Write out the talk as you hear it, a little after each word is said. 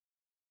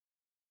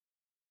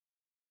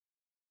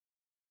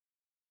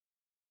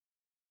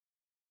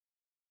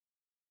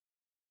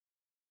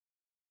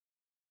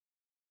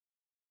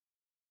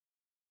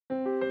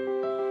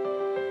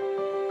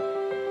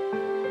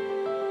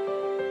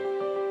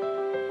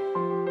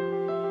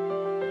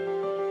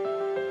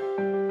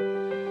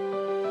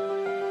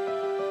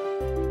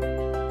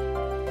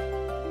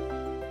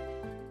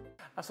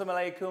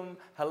Assalamu alaikum,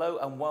 hello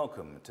and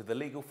welcome to the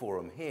Legal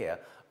Forum here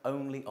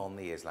only on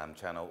the Islam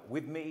channel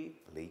with me,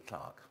 Lee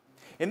Clark.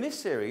 In this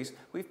series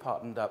we've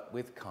partnered up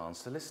with Khan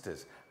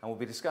Solicitors and we'll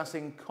be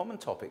discussing common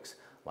topics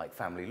like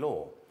family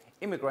law,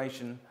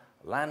 immigration,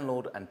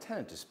 landlord and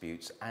tenant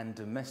disputes and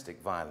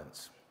domestic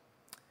violence.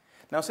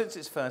 Now, since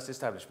its first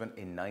establishment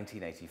in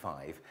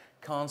 1985,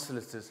 Khan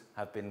Solicitors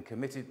have been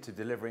committed to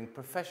delivering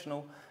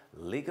professional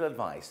legal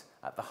advice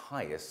at the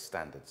highest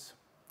standards.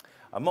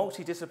 A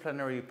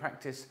multidisciplinary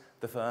practice,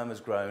 the firm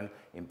has grown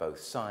in both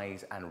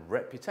size and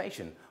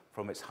reputation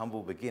from its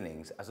humble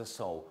beginnings as a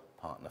sole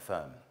partner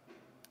firm.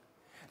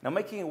 Now,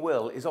 making a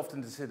will is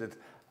often considered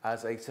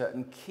as a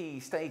certain key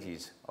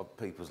stages of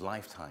people's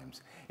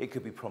lifetimes. It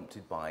could be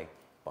prompted by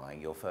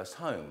buying your first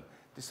home,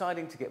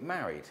 deciding to get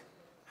married,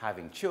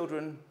 having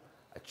children,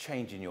 a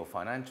change in your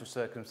financial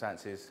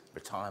circumstances,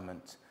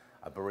 retirement,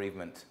 a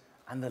bereavement,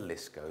 and the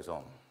list goes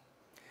on.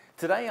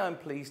 Today I'm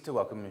pleased to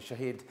welcome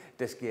Shahid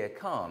Dastgir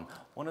Khan,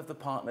 one of the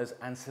partners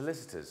and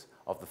solicitors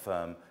of the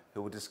firm,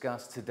 who will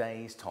discuss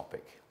today's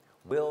topic,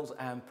 wills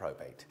and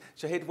probate.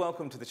 Shahid,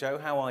 welcome to the show.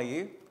 How are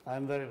you?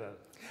 I'm very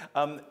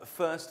well.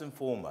 First and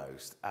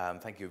foremost,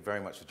 thank you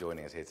very much for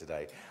joining us here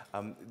today.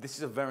 This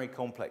is a very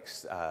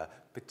complex,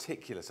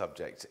 particular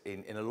subject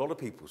in a lot of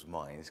people's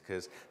minds,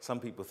 because some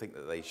people think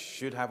that they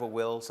should have a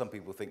will, some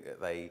people think that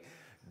they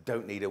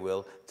don't need a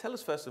will. Tell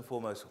us first and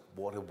foremost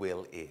what a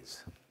will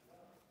is.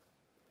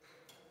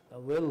 A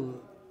will,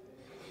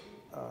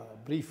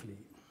 briefly,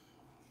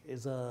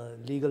 is a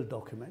legal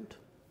document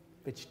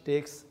which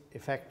takes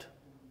effect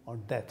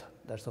on death.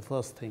 That's the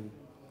first thing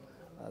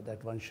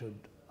that one should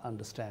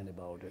understand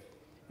about it.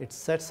 It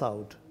sets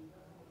out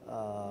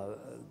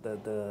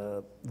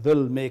the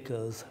will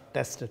makers,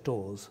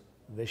 testators'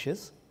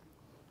 wishes,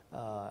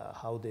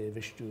 how they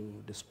wish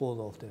to dispose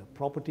of their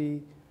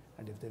property,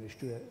 and if they wish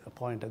to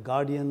appoint a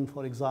guardian,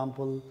 for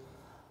example,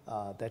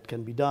 that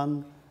can be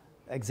done.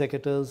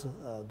 Executors,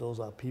 those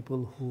are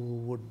people who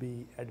would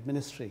be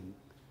administering,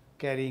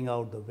 carrying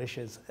out the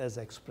wishes as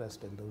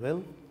expressed in the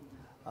will.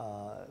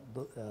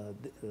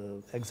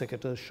 The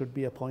executors should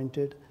be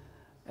appointed,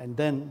 and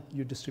then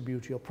you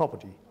distribute your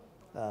property.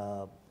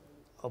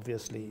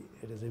 Obviously,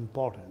 it is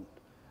important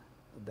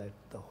that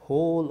the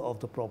whole of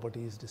the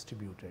property is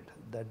distributed.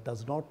 That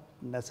does not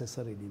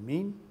necessarily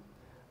mean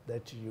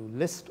that you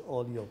list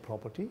all your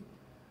property.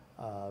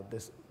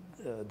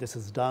 This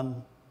is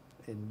done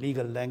in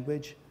legal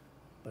language,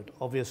 but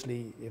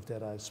obviously if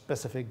there are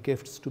specific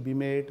gifts to be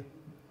made,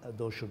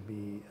 those should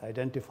be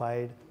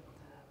identified.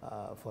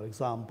 For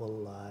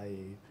example, I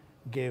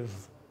give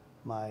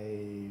my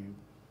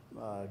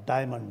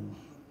diamond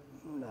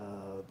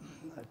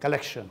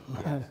collection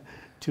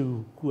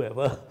to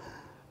whoever.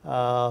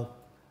 The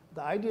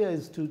idea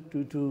is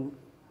to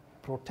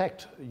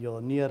protect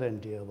your near and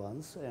dear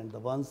ones and the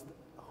ones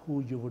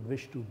who you would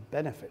wish to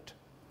benefit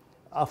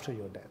after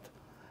your death.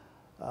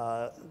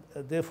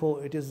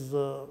 Therefore, it is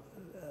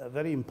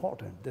very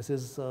important. This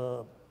is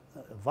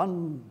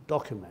one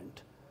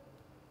document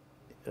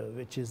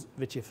which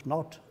if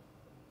not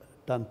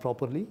done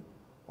properly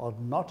or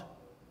not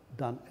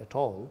done at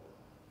all,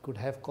 could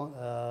have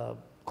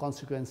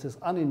consequences,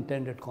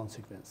 unintended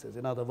consequences.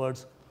 In other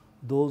words,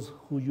 those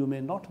who you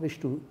may not wish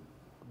to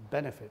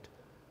benefit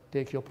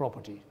take your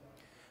property.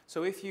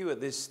 So if you,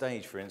 at this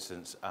stage, for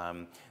instance,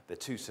 the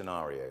two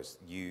scenarios,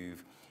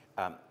 you've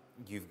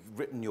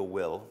written your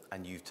will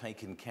and you've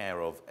taken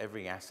care of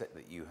every asset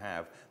that you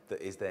have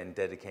that is then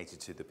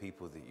dedicated to the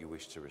people that you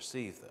wish to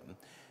receive them.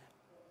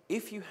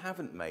 If you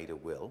haven't made a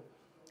will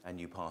and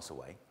you pass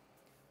away,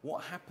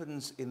 what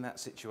happens in that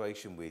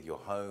situation with your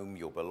home,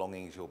 your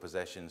belongings, your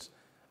possessions,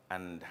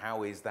 and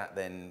how is that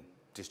then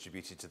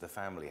distributed to the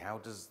family? How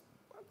does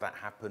that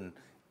happen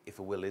if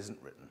a will isn't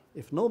written?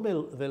 If no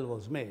will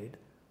was made,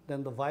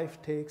 then the wife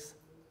takes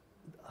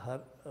her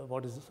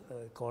what is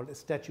called a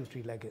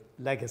statutory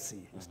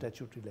legacy,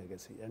 statutory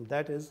legacy, and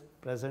that is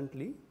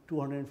presently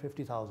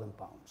 £250,000.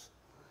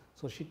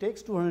 So she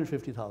takes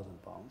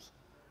 £250,000,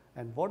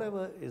 and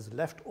whatever is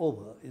left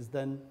over is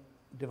then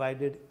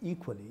divided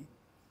equally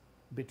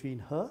between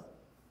her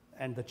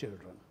and the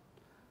children.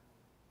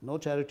 No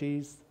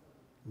charities,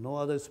 no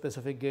other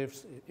specific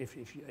gifts.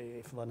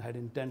 If one had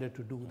intended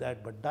to do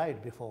that but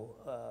died before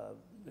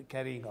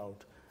carrying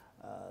out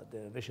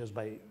their wishes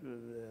by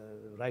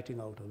writing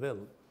out a will,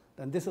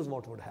 then this is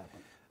what would happen.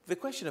 The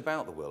question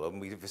about the will,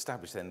 and we've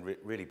established then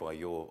really by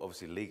your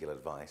obviously legal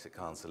advice at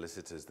Khan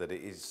Solicitors, that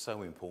it is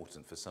so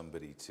important for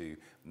somebody to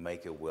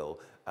make a will,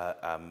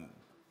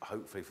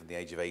 hopefully from the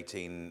age of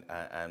 18,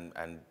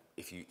 and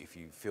if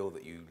you feel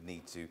that you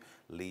need to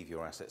leave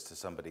your assets to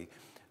somebody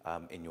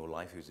in your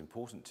life who's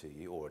important to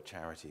you, or a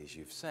charity, as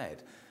you've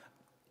said.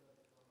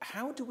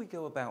 How do we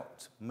go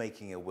about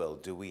making a will?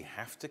 Do we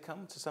have to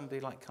come to somebody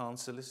like Khan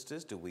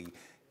Solicitors? Do we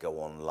go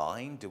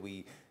online? Do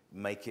we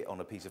make it on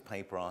a piece of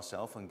paper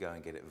ourselves and go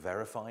and get it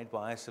verified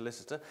by a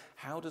solicitor?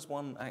 How does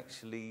one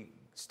actually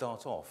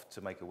start off to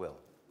make a will?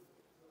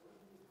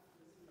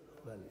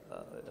 Well,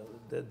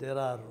 there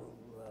are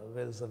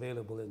wills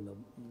available in the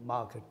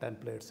market,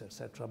 templates,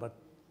 etc. But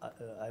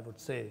I would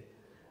say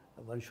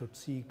one should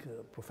seek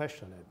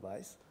professional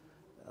advice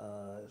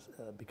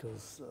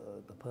because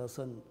the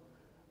person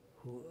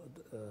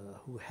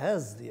who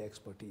has the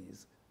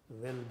expertise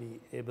will be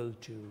able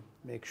to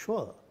make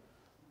sure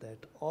that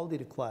all the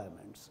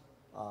requirements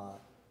are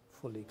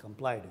fully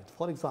complied with.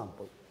 For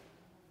example,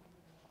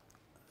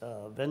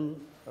 when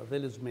a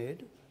will is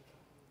made,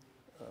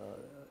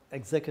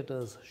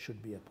 executors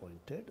should be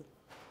appointed.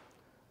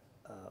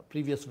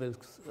 Previous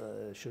wills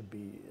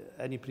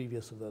any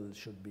previous will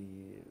should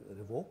be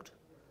revoked.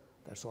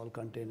 That's all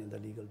contained in the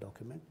legal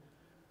document.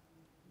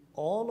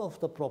 All of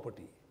the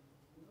property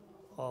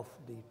of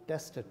the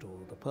testator,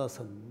 the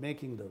person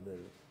making the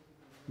will,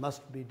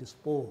 must be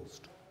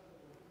disposed.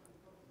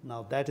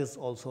 Now that is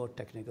also a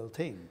technical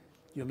thing.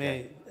 You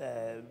may,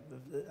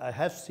 I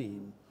have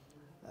seen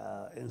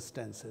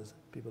instances,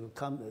 people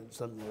come,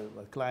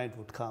 a client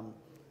would come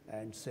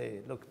and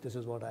say, look, this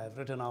is what I have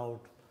written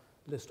out,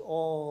 list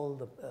all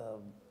the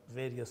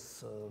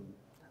various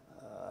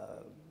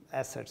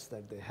assets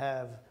that they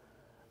have,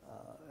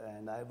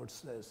 and I would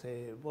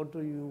say, what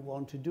do you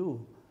want to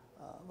do?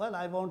 Well,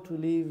 I want to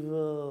leave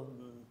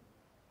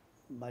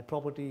my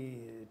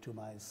property to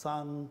my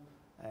son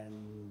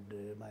and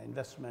my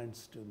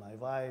investments to my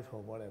wife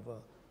or whatever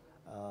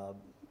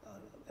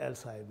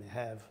else I may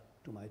have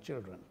to my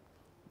children.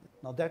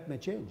 Now that may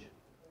change.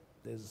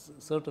 There's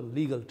certain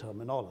legal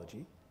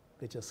terminology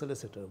which a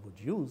solicitor would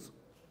use,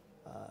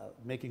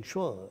 making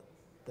sure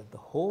that the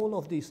whole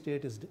of the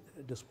estate is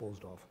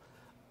disposed of.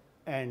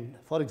 And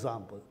for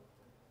example,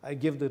 I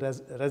give the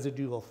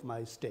residue of my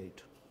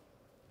estate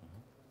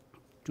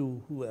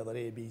to whoever,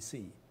 A, B,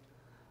 C.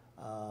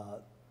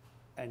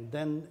 And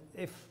then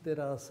if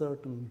there are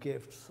certain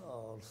gifts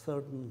or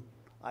certain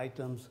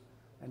items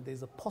and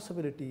there's a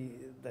possibility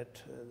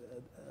that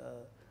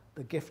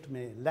the gift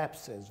may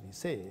lapse, as we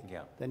say,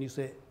 then you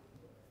say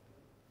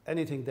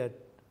anything that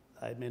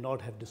I may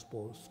not have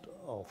disposed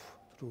of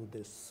through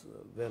this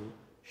will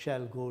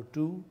shall go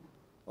to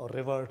or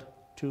revert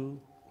to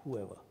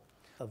whoever.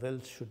 A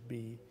will should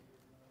be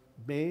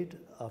made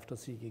after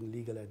seeking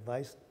legal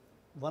advice.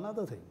 One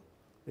other thing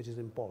which is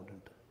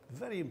important,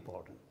 very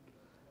important,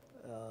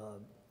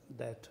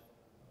 that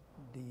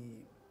the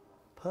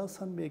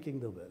person making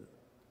the will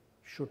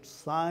should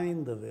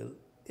sign the will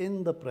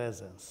in the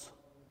presence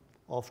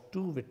of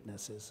two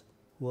witnesses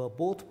who are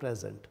both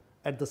present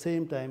at the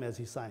same time as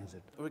he signs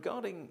it.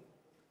 Regarding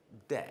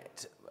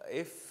debt,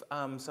 if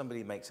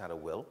somebody makes out a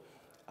will,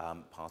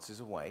 passes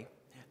away,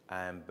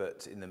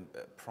 but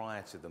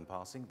prior to them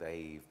passing,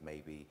 they've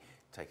maybe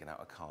taken out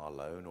a car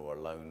loan or a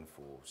loan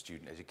for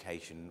student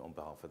education on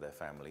behalf of their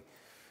family.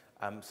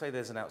 Say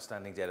there's an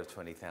outstanding debt of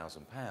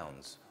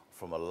 £20,000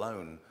 from a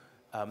loan.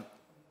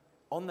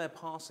 On their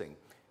passing,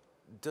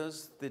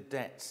 does the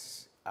debt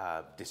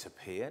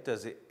disappear?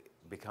 Does it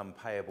become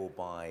payable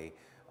by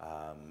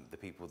the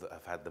people that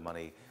have had the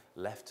money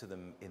left to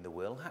them in the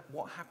will?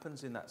 What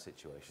happens in that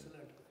situation?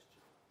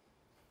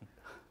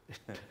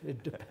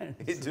 It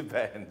depends. It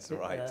depends,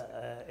 right.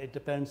 It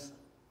depends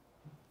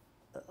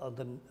on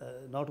the,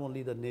 not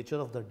only the nature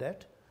of the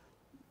debt,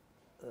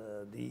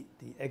 the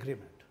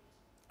agreement.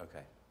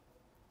 Okay.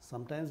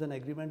 Sometimes an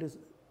agreement is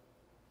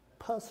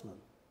personal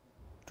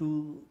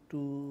to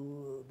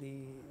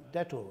the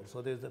debtor.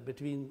 So there's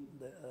between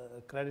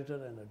a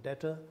creditor and a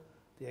debtor,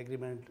 the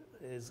agreement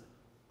is,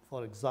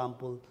 for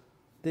example,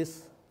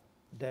 this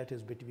debt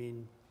is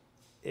between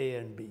A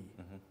and B.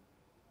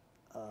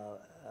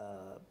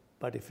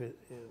 But if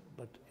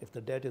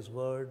the debt is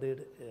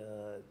worded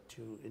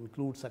to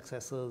include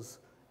successors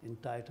in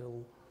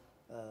title,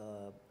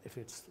 if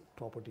it's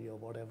property or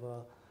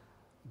whatever,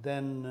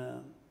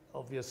 then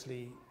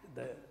obviously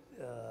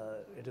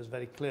it is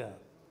very clear.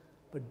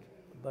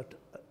 But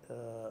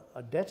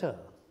a debtor,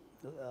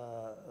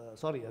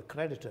 a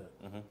creditor,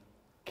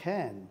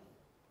 can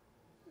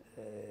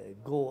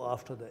go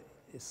after the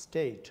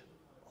estate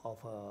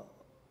of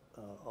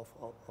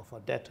a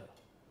debtor.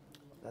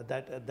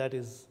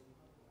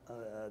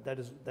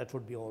 That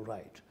would be all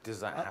right. Does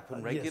that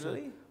happen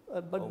regularly?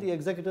 Yes, but the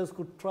executors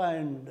could try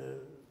and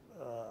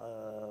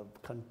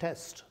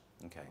contest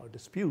or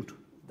dispute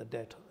the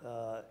debt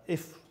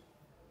if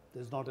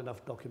there's not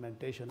enough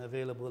documentation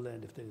available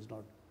and if there is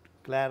not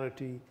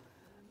clarity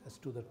as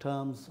to the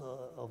terms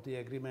of the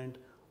agreement.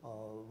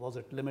 Was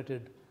it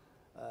limited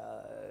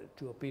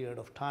to a period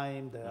of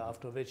time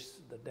after which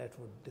the debt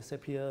would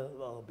disappear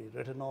or be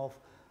written off,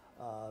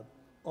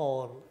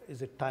 or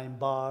is it time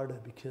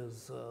barred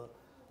because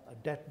a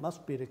debt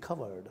must be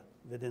recovered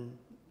within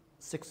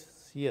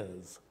 6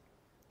 years.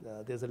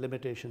 There's a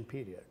limitation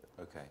period.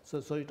 Okay.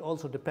 So it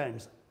also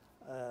depends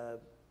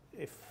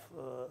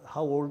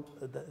how old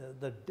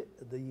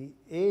the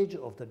age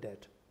of the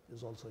debt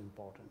is also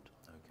important.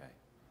 Okay.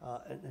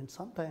 And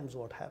sometimes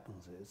what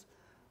happens is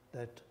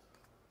that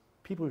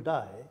people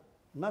die,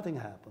 nothing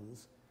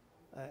happens,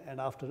 and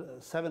after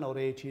 7 or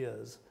 8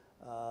 years,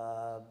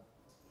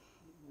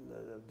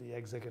 the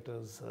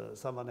executors,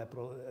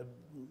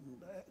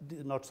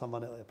 not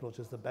someone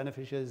approaches, the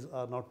beneficiaries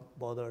are not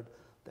bothered,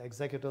 the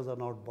executors are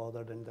not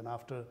bothered, and then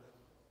after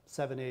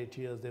 7, 8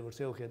 years, they would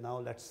say, okay, now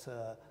let's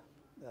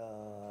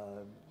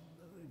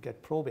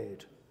get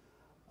probate.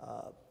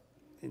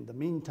 In the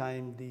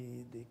meantime,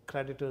 the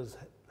creditors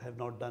have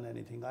not done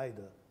anything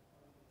either.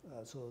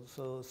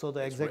 So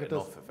the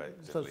executors.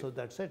 So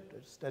that's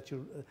it.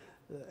 Statute.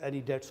 Any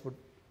debts would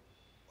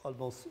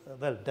almost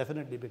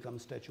definitely become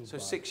statute. So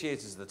 6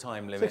 years is the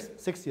time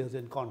limit. 6 years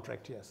in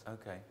contract, yes.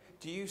 Okay.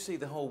 Do you see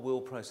the whole will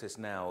process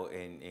now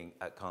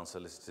at Khan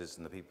Solicitors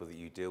and the people that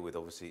you deal with?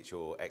 Obviously, it's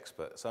your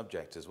expert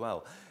subject as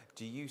well.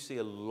 Do you see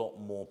a lot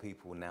more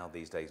people now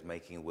these days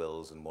making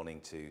wills and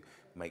wanting to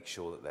make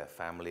sure that their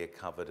family are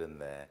covered and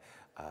their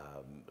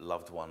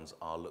loved ones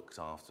are looked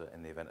after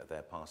in the event of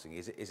their passing?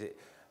 Is it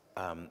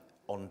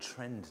on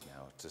trend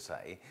now to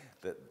say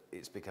that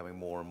it's becoming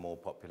more and more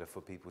popular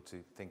for people to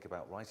think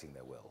about writing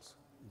their wills?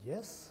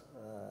 Yes,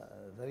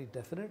 very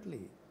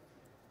definitely.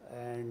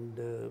 And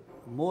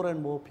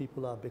more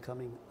people are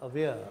becoming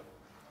aware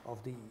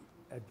of the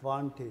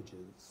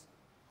advantages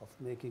of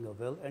making a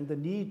will and the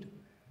need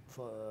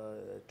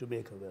to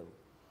make a will.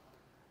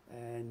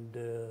 And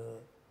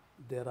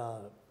there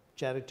are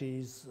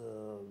charities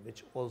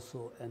which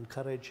also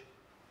encourage,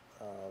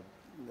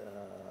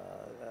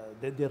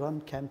 they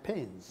run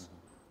campaigns.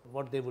 Mm-hmm.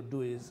 What they would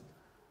do is,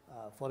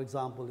 for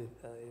example,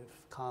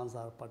 if Khans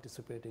are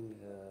participating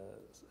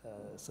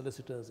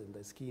solicitors in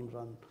the scheme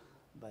run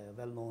by a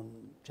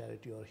well-known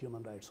charity or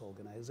human rights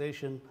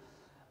organization,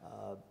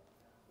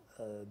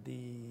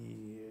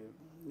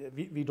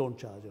 we don't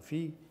charge a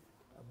fee,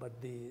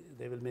 but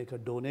they will make a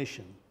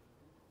donation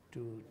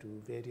to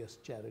various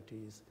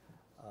charities,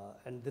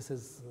 and this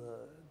is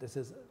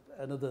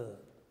another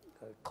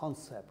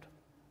concept.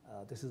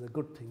 This is a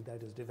good thing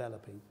that is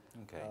developing.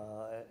 Okay.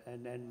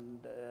 And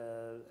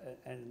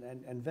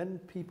when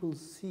people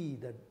see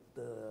that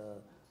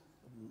the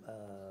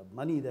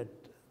money that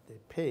they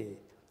pay,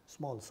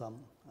 small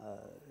sum,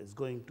 is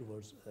going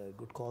towards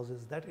good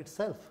causes, that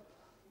itself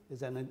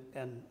is an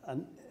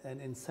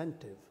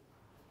incentive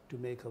to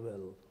make a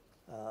will.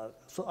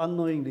 So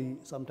unknowingly,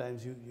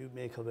 sometimes you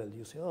make a will.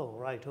 You say, oh,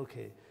 right,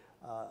 okay,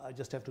 I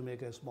just have to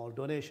make a small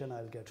donation.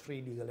 I'll get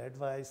free legal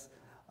advice,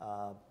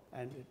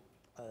 and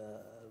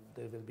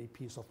there will be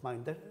peace of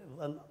mind. That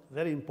one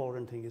very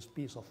important thing is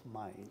peace of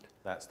mind.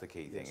 That's the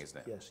key thing, isn't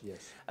it? Yes,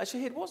 yes.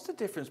 Shahid, what's the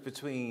difference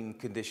between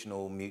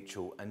conditional,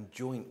 mutual and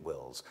joint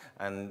wills?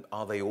 And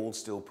are they all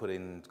still put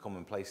in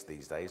commonplace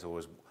these days, or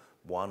is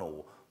one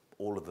or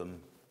all of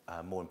them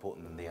more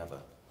important than the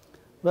other?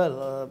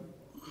 Well,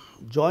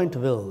 joint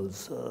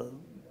wills,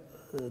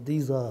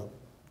 these are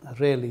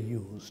rarely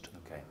used.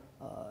 Okay.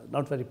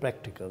 Not very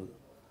practical.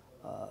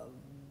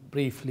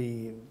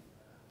 Briefly,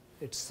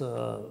 it's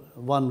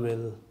one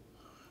will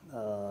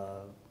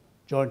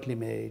jointly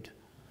made,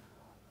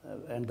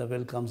 and the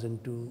will comes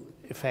into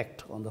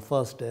effect on the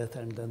first death,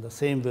 and then the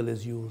same will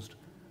is used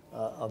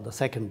on the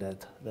second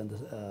death when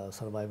the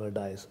survivor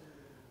dies.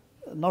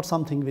 Not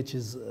something which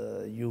is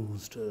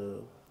used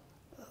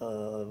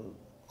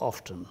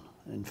often.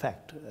 In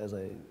fact, as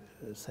I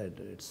said,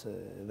 it's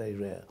very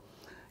rare.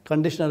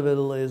 Conditional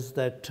will is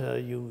that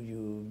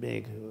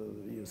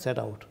you set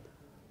out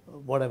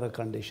whatever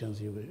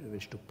conditions you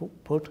wish to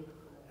put,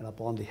 and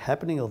upon the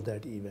happening of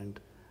that event,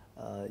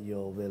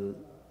 your will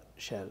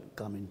shall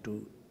come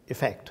into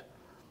effect.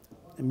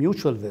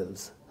 Mutual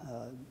wills,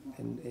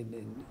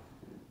 in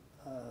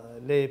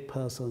lay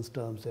person's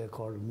terms, they're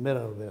called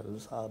mirror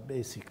wills, are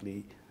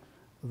basically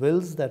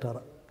wills that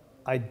are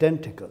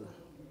identical.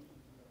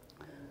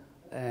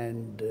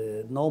 And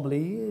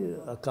normally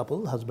a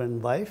couple, husband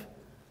and wife,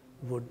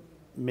 would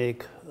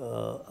make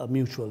a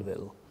mutual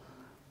will.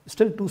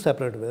 Still two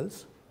separate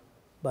wills,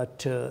 but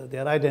they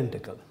are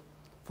identical.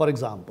 For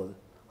example,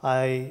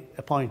 I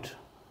appoint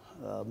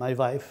my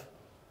wife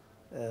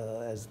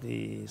as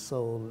the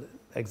sole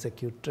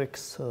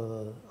executrix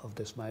of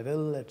this my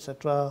will,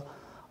 etc.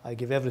 I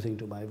give everything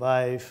to my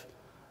wife,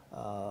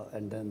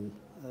 and then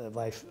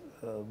wife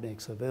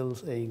makes a will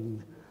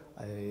saying,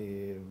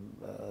 I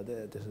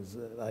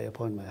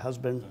appoint my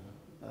husband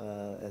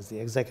as the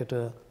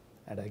executor,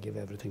 and I give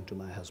everything to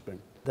my husband.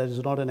 That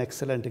is not an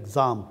excellent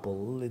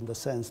example in the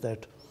sense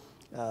that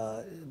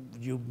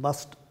you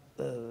must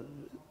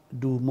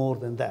do more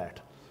than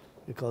that,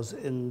 because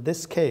in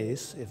this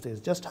case, if there's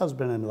just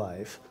husband and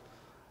wife,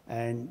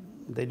 and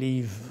they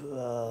leave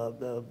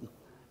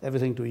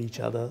everything to each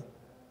other,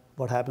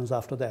 what happens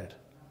after that?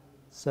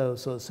 So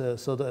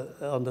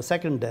on the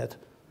second death,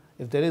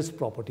 if there is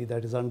property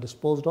that is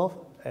undisposed of,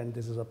 and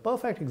this is a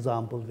perfect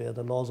example where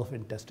the laws of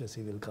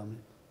intestacy will come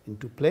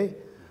into play,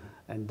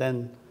 and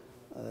then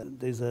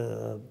there's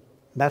a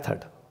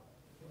method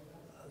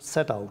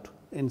set out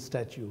in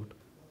statute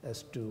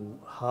as to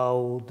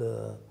how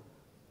the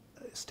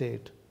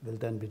estate will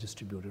then be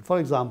distributed. For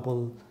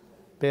example,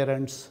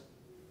 parents,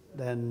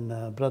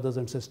 then brothers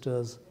and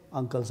sisters,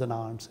 uncles and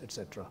aunts,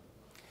 etc.,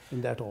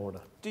 in that order.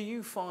 Do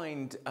you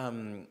find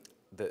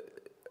that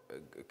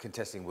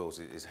contesting wills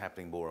is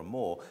happening more and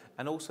more?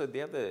 And also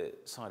the other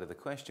side of the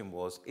question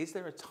was, is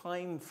there a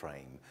time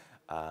frame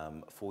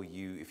for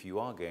you, if you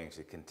are going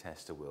to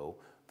contest a will,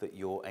 that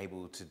you're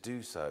able to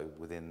do so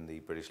within the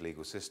British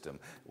legal system?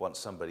 Once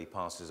somebody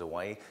passes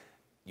away,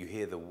 you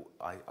hear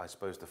I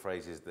suppose the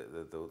phrase is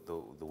that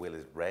the will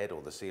is read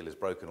or the seal is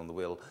broken on the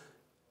will.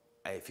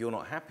 If you're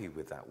not happy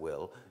with that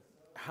will,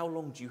 how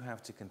long do you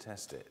have to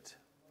contest it?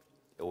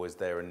 Or is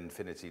there an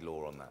infinity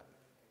law on that?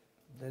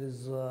 There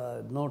is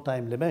no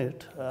time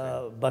limit,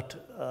 but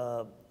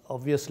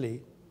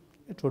obviously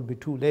it would be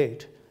too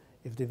late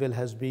if the will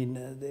has been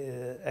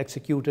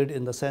executed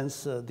in the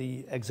sense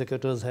the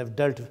executors have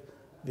dealt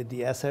with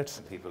the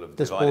assets,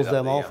 disposed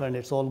them off, and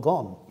it's all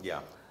gone.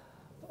 Yeah.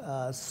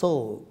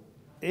 So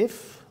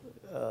if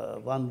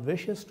one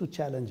wishes to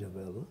challenge a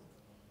will,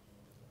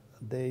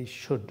 they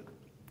should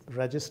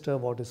register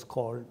what is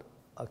called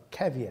a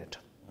caveat,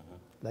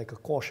 like a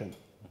caution,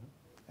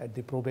 at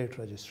the probate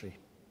registry.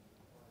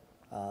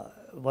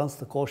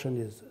 Once a caution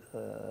is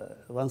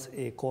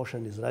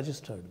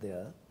registered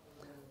there,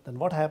 then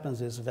what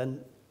happens is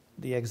when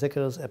the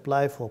executors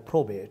apply for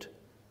probate,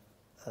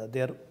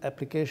 their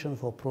application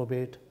for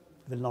probate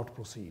will not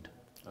proceed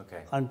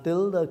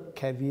until the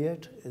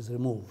caveat is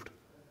removed.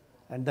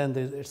 And then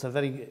it's a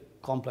very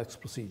complex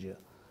procedure.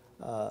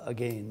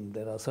 Again,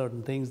 there are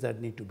certain things that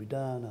need to be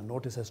done, a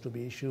notice has to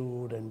be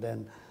issued, and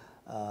then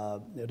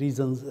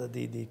reasons,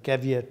 the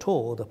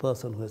caveator, the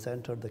person who has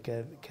entered the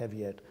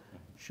caveat,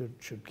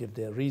 should give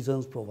their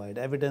reasons, provide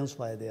evidence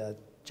why they are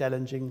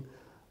challenging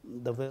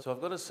the will. So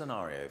I've got a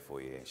scenario for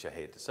you,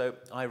 Shahid. So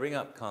I ring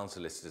up Khan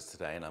Solicitors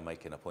today and I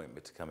make an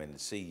appointment to come in and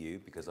see you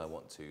because I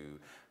want to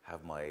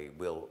have my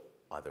will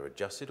either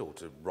adjusted or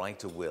to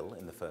write a will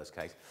in the first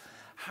case.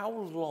 How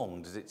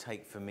long does it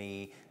take for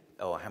me,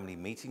 or how many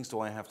meetings do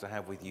I have to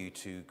have with you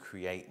to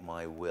create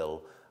my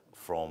will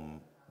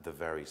from the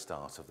very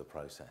start of the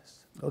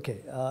process?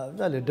 Okay,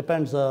 well, it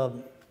depends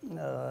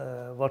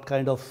what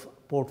kind of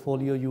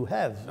portfolio you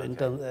have in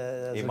terms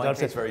in my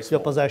case, very small.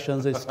 Your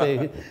possessions,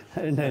 estate,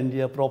 and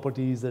your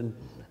properties and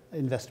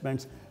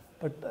investments.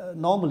 But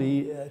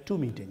normally 2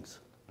 meetings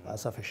are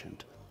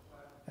sufficient.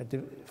 At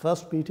the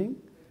first meeting,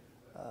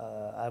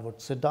 I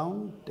would sit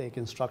down, take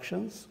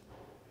instructions,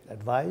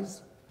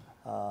 advise,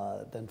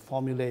 then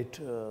formulate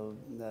a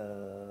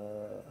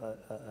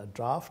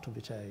draft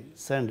which I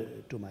send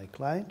to my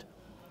client,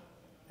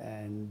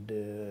 and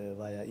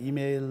via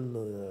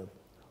email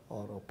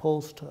or a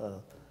post.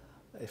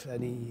 If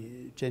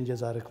any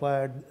changes are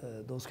required,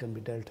 those can be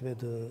dealt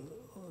with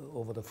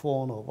over the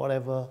phone or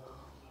whatever,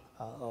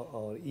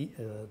 or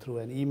through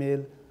an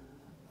email,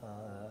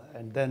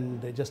 and then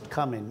they just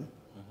come in.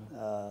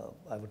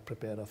 I would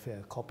prepare a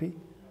fair copy.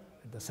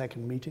 At the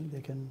second meeting,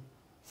 they can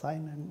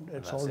sign, and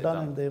it's all done,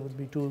 and there would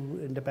be 2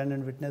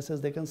 independent witnesses.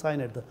 They can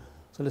sign at the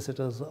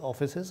solicitors'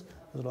 offices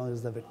as long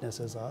as the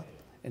witnesses are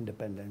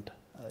independent.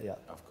 Yeah.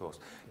 Of course.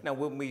 Now,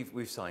 when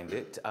we've signed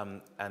it,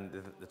 and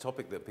the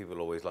topic that people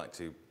always like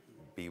to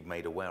be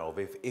made aware of,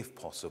 if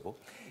possible,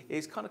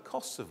 is kind of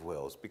costs of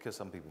wills, because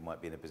some people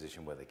might be in a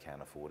position where they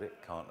can afford it,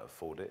 can't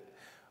afford it,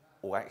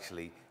 or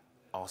actually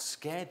are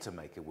scared to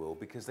make a will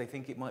because they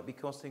think it might be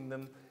costing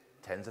them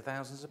tens of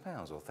thousands of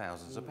pounds or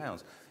thousands of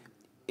pounds.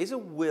 Is a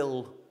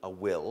will,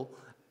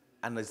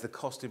 and is the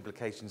cost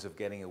implications of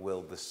getting a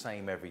will the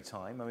same every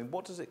time? I mean,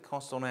 what does it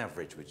cost on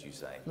average, would you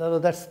say? No,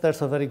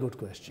 that's a very good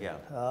question.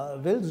 Yeah.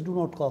 Wills do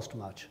not cost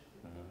much.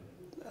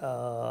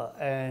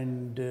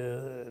 And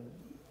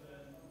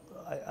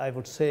I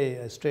would say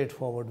a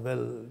straightforward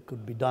will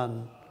could be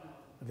done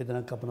within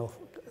a couple of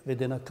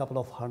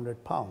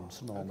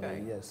 £100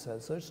 normally. Yes,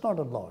 so it's not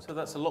a lot. So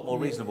that's a lot more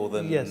reasonable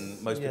than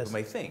most people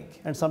may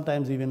think. And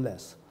sometimes even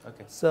less.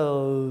 Okay.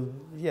 So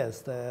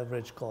yes, the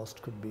average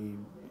cost could be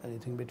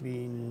anything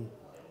between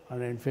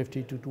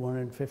 150 to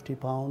 250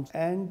 pounds.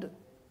 And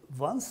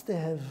once they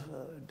have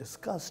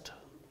discussed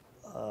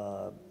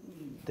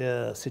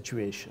their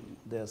situation,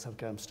 their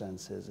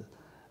circumstances,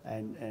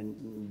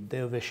 and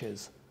their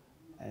wishes,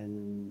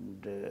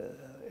 and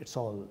it's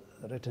all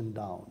written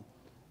down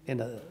in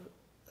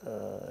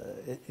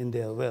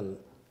their will,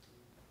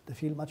 they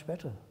feel much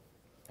better.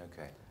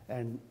 Okay.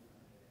 And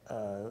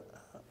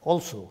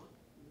also,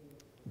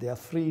 they are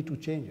free to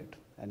change it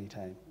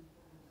anytime.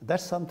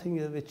 That's something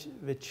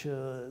which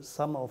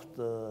some of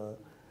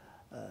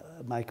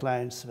my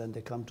clients, when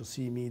they come to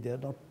see me, they're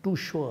not too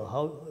sure.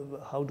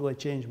 How do I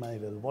change my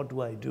will? What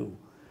do I do?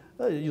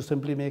 You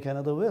simply make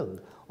another will,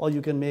 or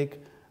you can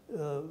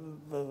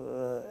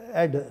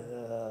add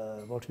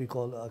what we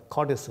call a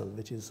codicil,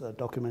 which is a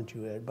document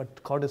you add.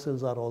 But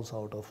codicils are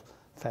also out of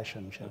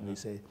fashion, shall we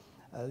say.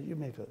 You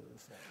make a...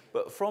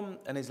 But from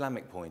an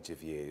Islamic point of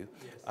view,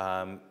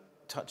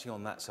 touching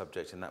on that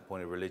subject and that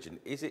point of religion,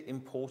 is it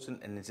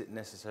important and is it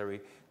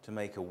necessary to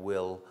make a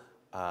will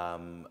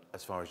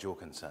as far as you're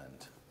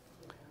concerned?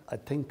 I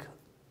think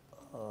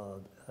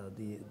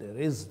there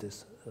is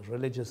this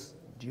religious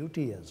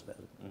duty as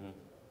well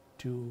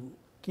to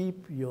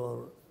keep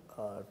your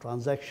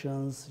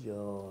transactions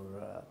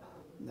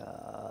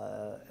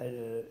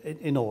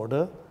in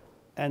order,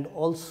 and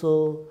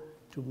also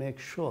to make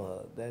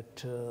sure that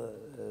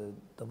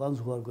the ones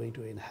who are going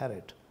to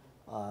inherit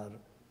are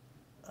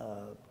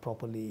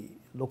properly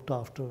looked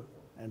after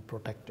and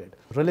protected.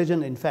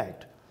 Religion, in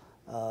fact,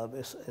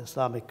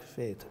 Islamic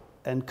faith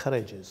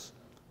encourages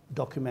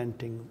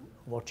documenting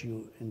what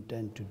you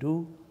intend to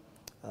do,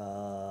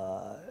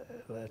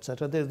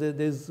 etc.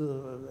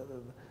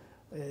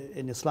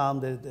 In Islam,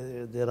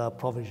 there are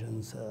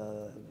provisions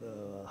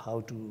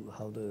how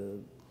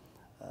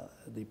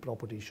the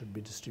property should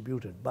be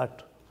distributed,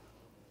 but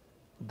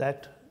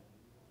that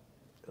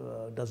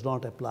does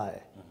not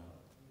apply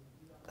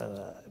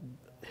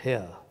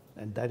here,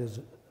 and that is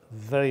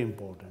very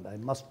important. I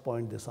must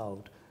point this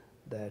out,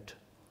 that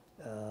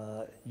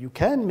you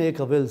can make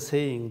a will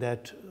saying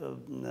that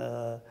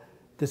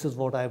this is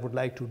what I would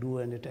like to do,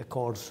 and it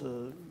accords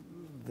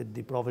with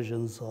the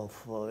provisions of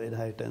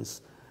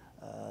inheritance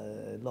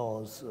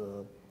laws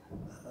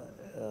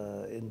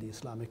in the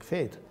Islamic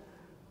faith.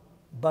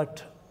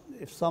 But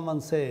if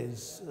someone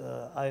says,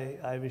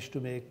 I wish to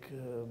make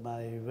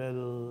my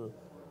will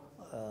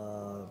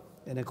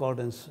in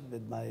accordance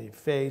with my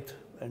faith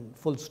and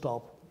full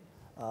stop,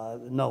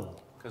 no.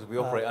 Because we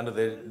operate under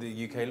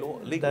the UK law,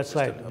 legal That's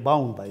system. right,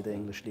 bound by the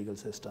English legal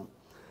system.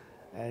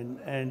 And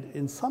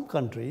in some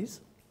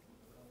countries,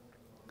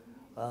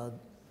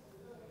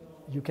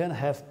 you can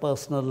have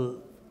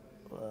personal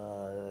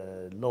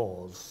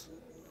laws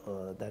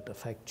that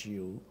affect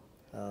you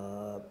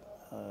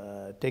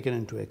taken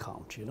into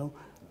account, you know,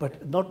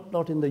 but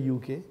not in the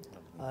UK.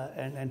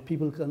 And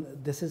people can,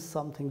 this is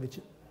something which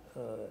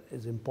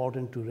is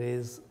important to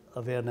raise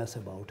awareness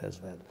about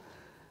as well.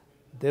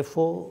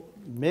 Therefore,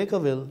 make a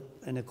will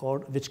in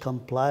accord which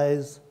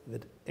complies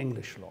with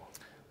English law.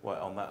 Well,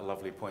 on that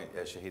lovely point,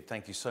 Shahid,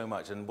 thank you so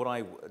much. And what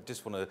I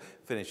just want to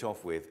finish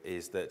off with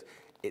is that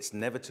it's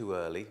never too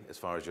early,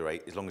 as long as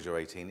you're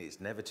 18. It's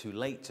never too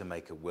late to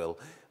make a will.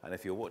 And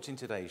if you're watching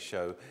today's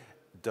show,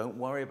 don't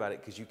worry about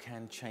it, because you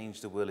can change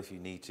the will if you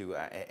need to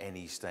at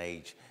any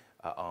stage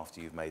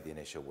after you've made the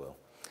initial will.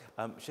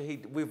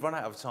 Shahid, we've run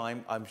out of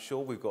time. I'm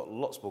sure we've got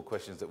lots more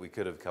questions that we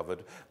could have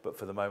covered, but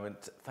for the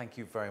moment, thank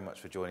you very much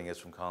for joining us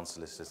from Khan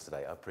Solicitors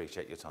today. I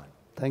appreciate your time.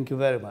 Thank you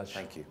very much.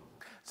 Thank you.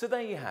 So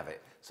there you have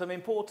it, some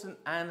important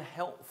and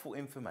helpful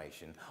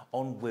information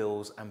on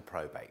wills and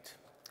probate.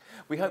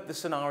 We hope the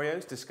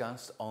scenarios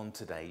discussed on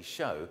today's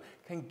show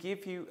can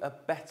give you a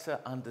better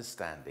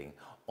understanding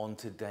on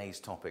today's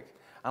topic.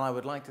 And I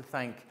would like to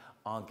thank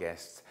our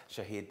guests,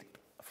 Shahid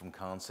from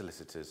Khan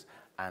Solicitors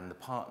and the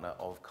partner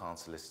of Khan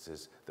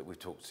Solicitors that we've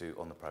talked to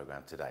on the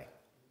programme today.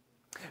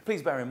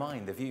 Please bear in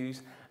mind the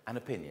views and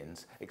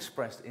opinions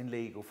expressed in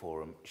Legal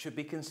Forum should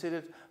be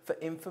considered for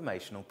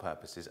informational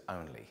purposes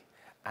only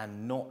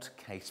and not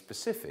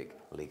case-specific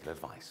legal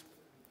advice.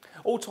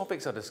 All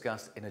topics are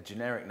discussed in a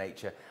generic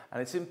nature, and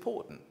it's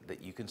important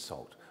that you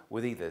consult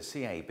with either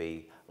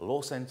CAB,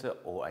 Law Centre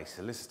or a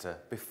solicitor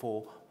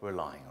before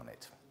relying on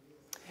it.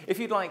 If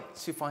you'd like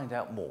to find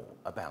out more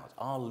about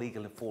our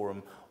Legal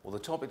Forum or the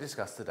topic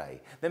discussed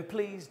today, then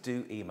please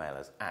do email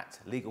us at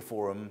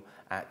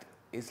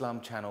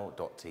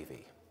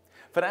legalforum@islamchannel.tv.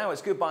 For now,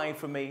 it's goodbye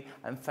from me,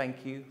 and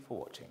thank you for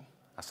watching.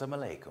 Assalamu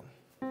alaikum.